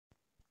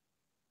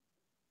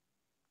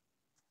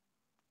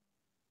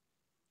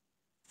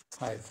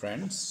Hi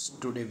friends,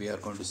 today we are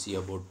going to see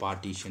about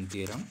partition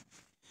theorem,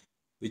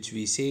 which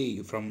we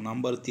say from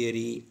number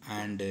theory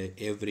and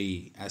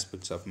every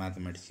aspects of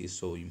mathematics is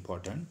so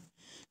important.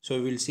 So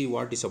we will see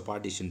what is a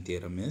partition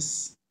theorem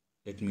is.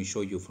 Let me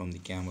show you from the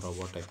camera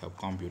what I have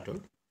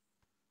computed.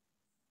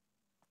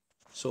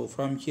 So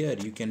from here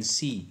you can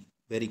see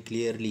very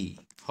clearly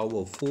how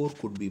a 4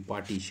 could be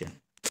partitioned.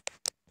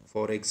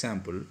 For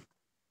example,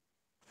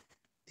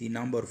 the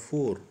number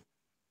 4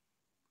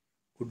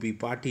 could be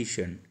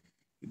partitioned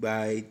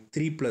by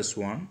 3 plus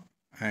 1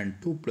 and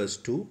 2 plus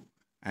 2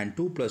 and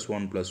 2 plus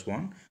 1 plus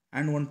 1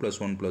 and 1 plus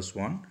 1 plus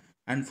 1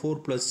 and 4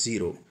 plus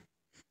 0.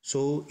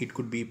 So it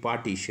could be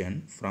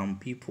partitioned from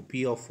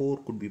P of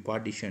 4 could be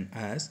partitioned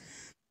as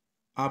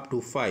up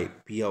to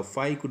 5. P of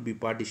 5 could be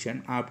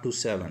partitioned up to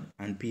 7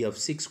 and P of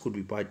 6 could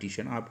be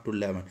partitioned up to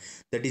 11.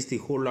 That is the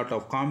whole lot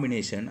of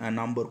combination a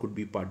number could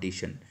be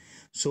partitioned.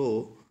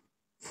 So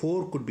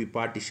 4 could be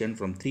partitioned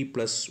from 3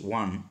 plus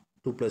 1,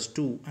 2 plus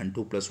 2 and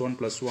 2 plus 1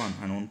 plus 1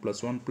 and 1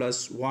 plus 1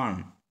 plus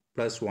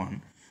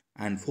 1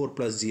 and 4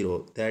 plus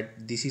 0.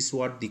 That this is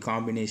what the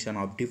combination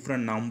of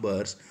different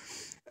numbers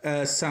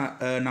a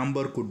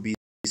number could be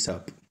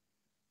sub.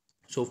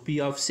 So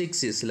P of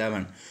 6 is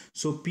 11.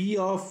 So P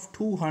of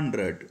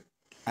 200,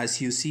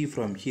 as you see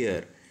from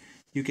here,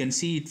 you can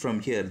see it from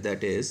here,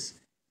 that is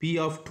P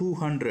of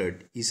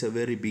 200 is a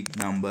very big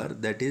number,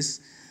 that is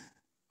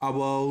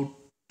about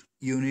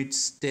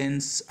units,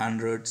 tens,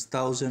 hundreds,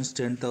 thousands,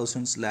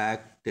 10,000,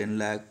 lakh, 10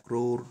 lakh,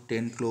 crore,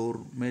 10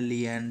 crore,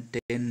 million,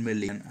 10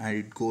 million, and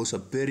it goes a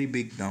very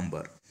big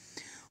number.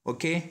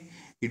 Okay,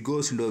 it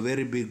goes into a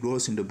very big,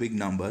 goes into big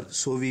number.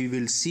 So we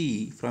will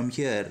see from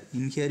here,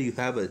 in here you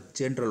have a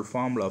general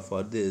formula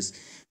for this.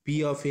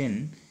 P of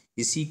n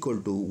is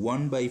equal to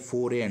 1 by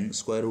 4n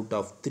square root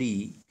of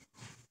 3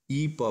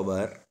 e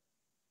power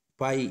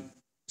pi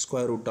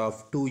square root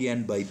of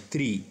 2n by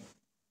 3.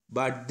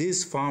 But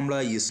this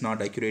formula is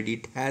not accurate,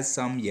 it has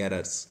some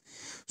errors.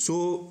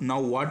 So now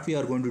what we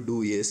are going to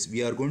do is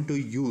we are going to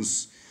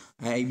use,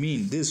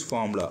 this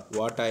formula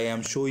what I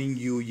am showing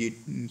you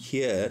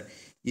here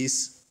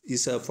is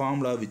a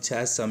formula which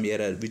has some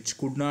error, which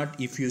could not,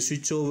 if you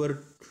switch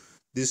over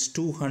this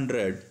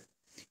 200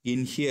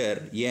 in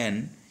here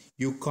n,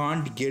 you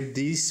can't get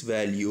this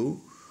value,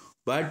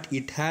 but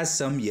it has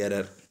some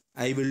error.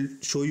 I will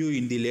show you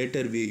in the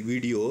later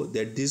video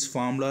that this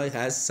formula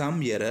has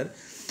some error,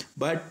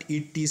 but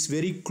it is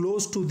very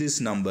close to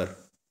this number.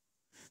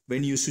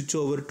 When you switch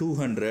over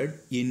 200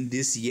 in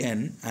this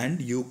n,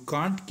 and you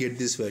can't get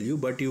this value,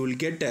 but you will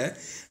get a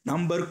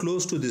number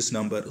close to this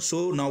number.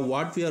 So now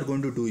what we are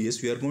going to do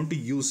is we are going to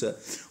use a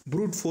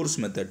brute force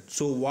method.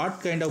 So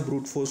what kind of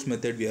brute force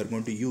method we are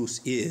going to use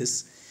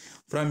is,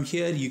 from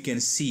here you can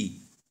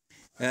see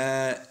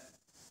a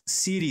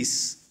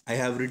series I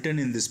have written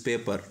in this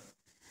paper.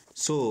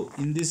 So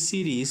in this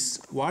series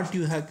what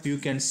you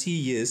can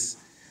see is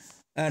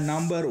a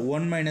number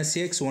 1 minus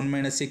x, 1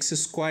 minus x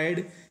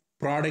squared,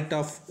 product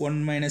of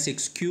 1 minus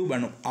x cube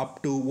and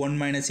up to 1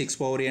 minus x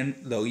power n,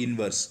 the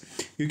inverse.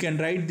 You can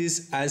write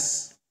this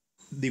as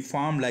the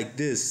form like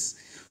this.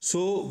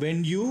 So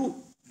when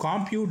you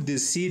compute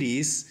this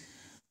series,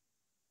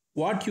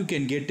 what you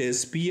can get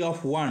is P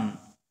of 1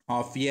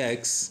 of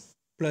x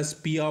plus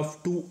P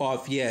of 2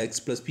 of x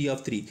plus P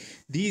of 3.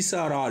 These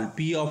are all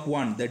P of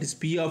 1, that is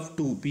P of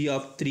 2, P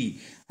of 3,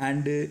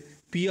 and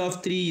P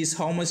of 3 is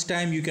how much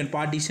time you can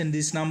partition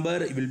this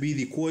number. It will be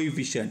the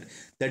coefficient,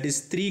 that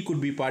is 3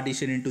 could be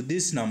partitioned into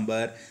this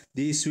number.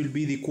 This will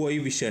be the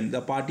coefficient,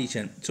 the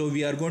partition. So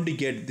we are going to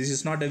get, this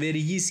is not a very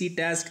easy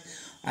task,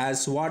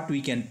 as what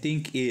we can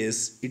think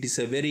is it is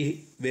a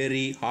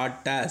very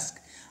hard task.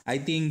 I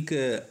think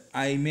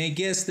I may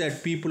guess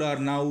that people are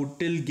now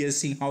still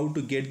guessing how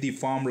to get the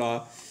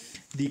formula,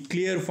 the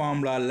clear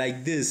formula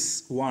like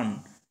this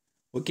one.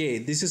 Okay,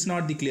 this is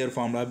not the clear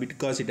formula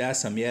because it has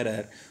some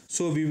error.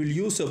 So we will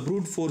use a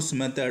brute force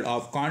method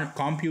of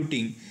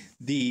computing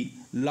the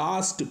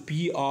last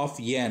P of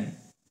n.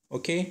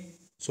 Okay,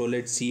 so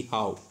let's see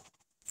how.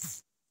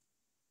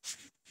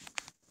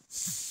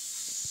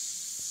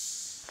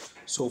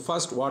 So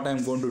first what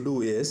I'm going to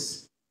do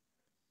is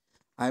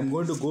I'm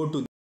going to go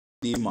to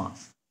the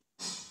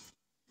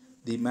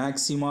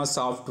Maxima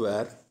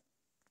software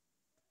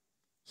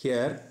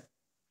here,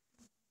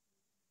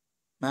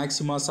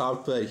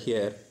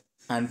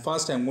 and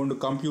first I'm going to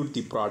compute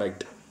the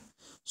product.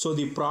 So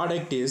the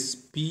product is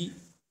PRODUCT,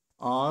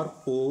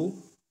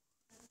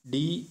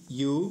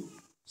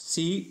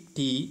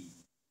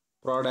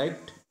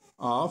 product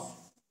of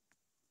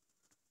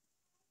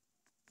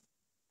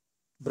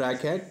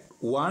bracket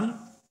 1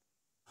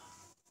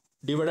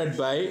 divided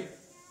by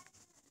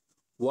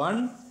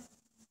 1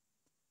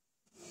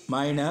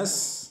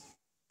 minus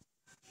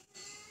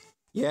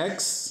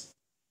x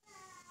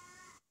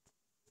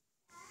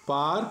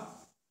par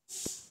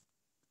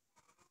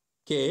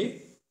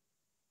k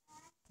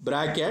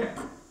bracket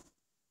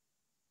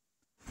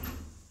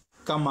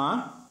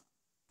comma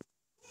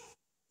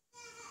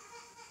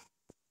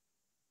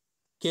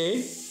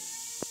k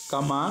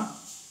comma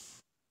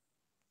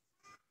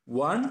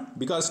 1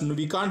 because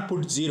we can't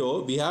put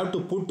 0, we have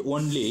to put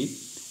only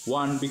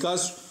 1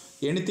 because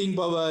anything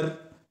power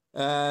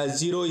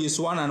 0 is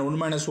 1 and 1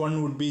 minus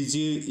 1 would be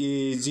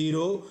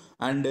 0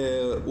 and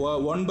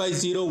 1 by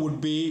 0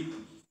 would be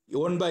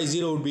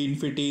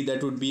infinity.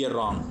 That would be a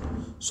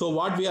wrong. So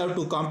what we have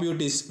to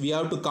compute is we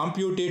have to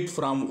compute it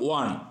from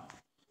 1.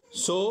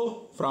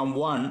 So from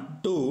 1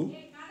 to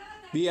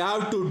we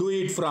have to do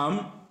it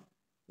from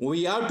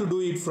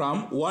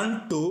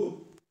 1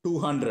 to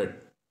 200.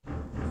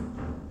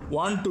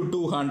 1 to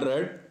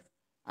 200,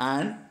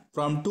 and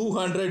from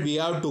 200 we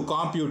have to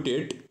compute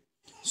it.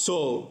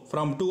 So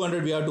from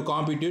 200 we have to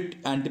compute it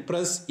and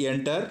press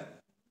enter,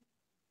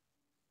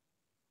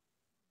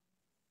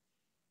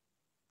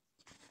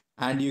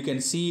 and you can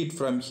see it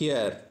from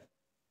here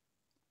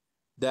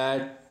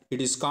that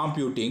it is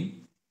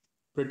computing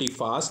pretty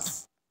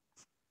fast,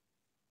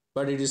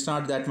 but it is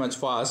not that much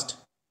fast.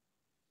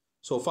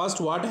 So first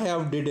what I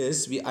have did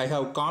is I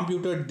have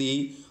computed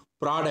the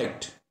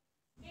product.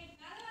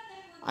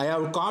 I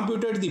have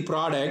computed the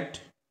product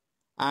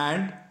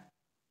and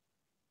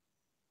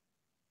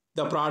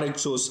the product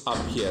shows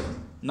up here.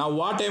 Now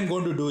what I am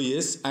going to do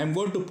is I am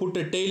going to put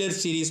a Taylor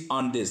series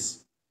on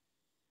this,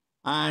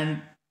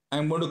 and I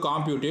am going to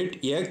compute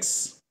it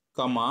x,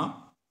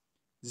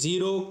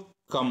 0,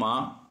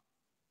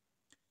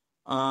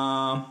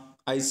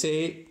 I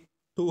say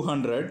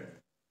 200,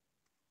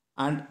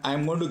 and I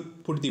am going to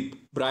put the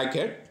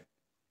bracket,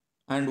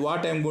 and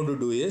what I am going to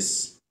do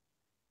is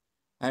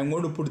I am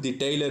going to put the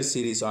Taylor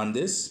series on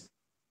this.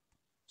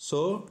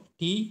 So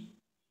T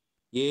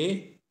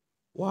A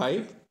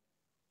Y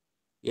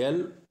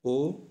L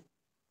O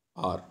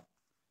R,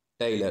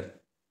 Taylor.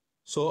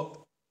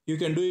 So you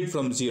can do it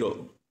from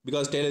 0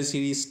 because Taylor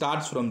series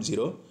starts from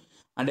 0,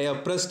 and I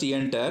have pressed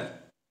enter,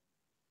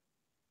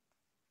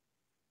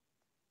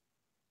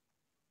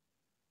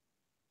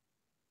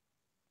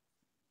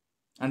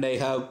 and I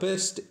have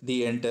pressed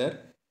the enter,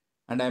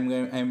 and I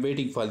am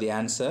waiting for the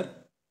answer.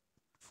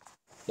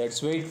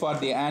 Let's wait for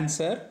the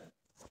answer,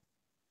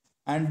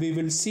 and we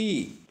will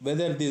see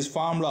whether this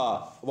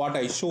formula what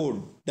I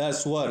showed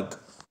does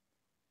work.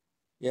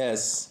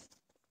 Yes,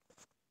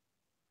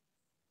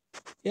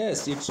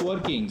 it's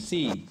working.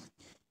 See,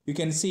 you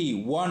can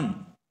see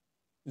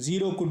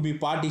 0 could be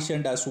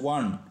partitioned as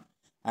 1,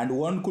 and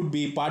 1 could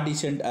be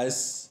partitioned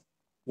as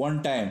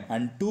 1 time,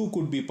 and 2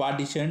 could be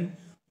partitioned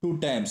 2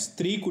 times,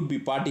 3 could be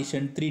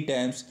partitioned 3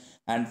 times,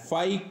 and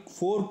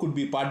 4 could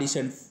be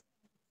partitioned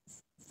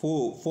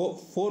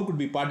 4 could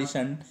be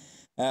partitioned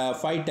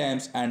 5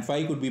 times, and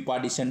 5 could be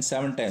partitioned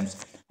 7 times.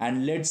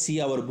 And let's see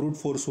our brute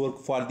force work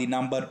for the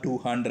number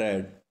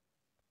 200.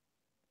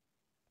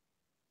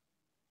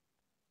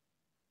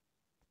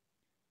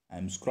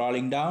 I'm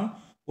scrolling down.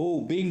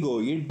 Oh, bingo,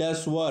 it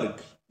does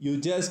work. You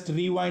just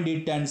rewind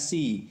it and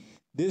see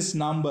this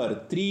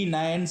number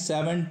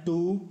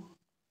 3972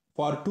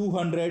 for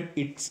 200,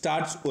 it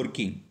starts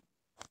working.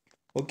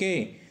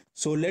 Okay,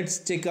 so let's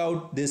check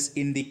out this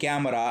in the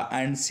camera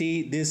and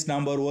see this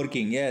number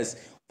working. Yes,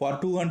 for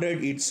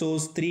 200 it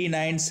shows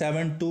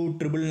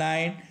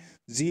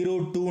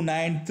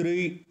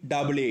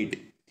 397299029388.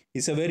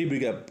 It's a very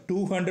big up.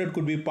 200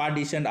 could be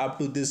partitioned up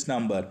to this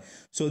number.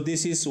 So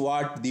this is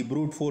what the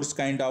brute force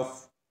kind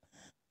of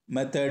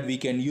method we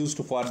can use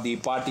for the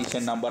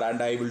partition number,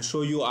 and I will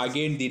show you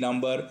again the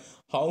number,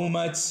 how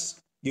much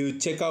you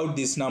check out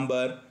this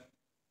number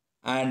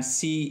and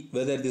see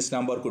whether this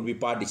number could be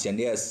partitioned.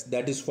 Yes,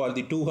 that is for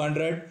the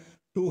 200.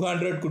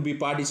 200 could be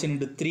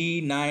partitioned into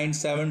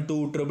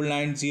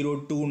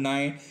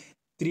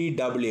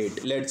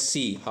 397299029388. Let's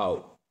see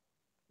how.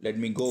 Let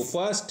me go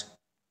first.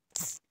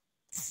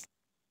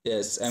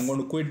 Yes, I'm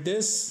going to quit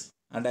this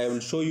and I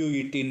will show you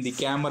it in the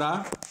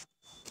camera.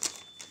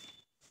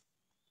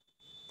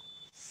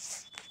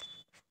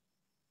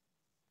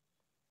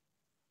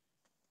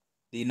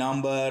 The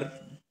number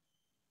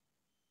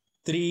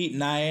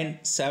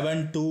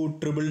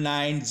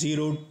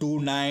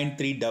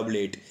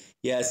 397299902938.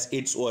 Yes,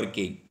 it's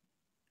working.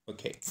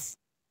 Okay.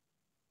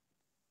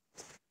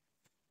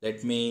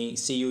 Let me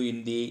see you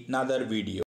in the another video.